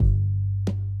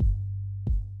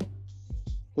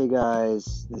Hey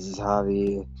guys, this is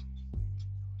Javi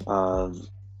of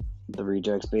the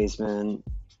Rejects Basement.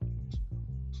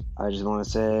 I just want to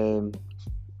say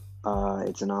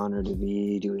it's an honor to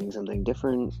be doing something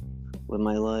different with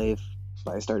my life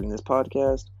by starting this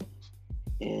podcast,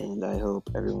 and I hope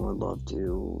everyone would love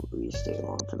to stay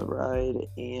along for the ride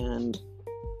and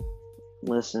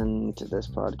listen to this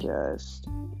podcast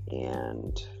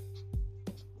and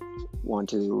want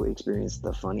to experience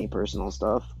the funny personal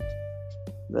stuff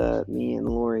that me and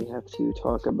Lori have to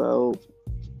talk about.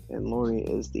 And Lori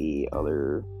is the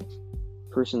other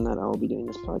person that I'll be doing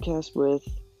this podcast with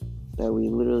that we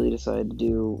literally decided to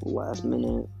do last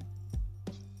minute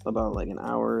about like an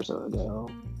hour or so ago.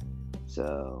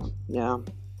 So, yeah.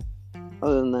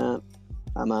 Other than that,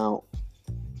 I'm out.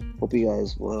 Hope you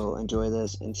guys will enjoy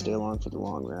this and stay along for the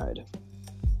long ride.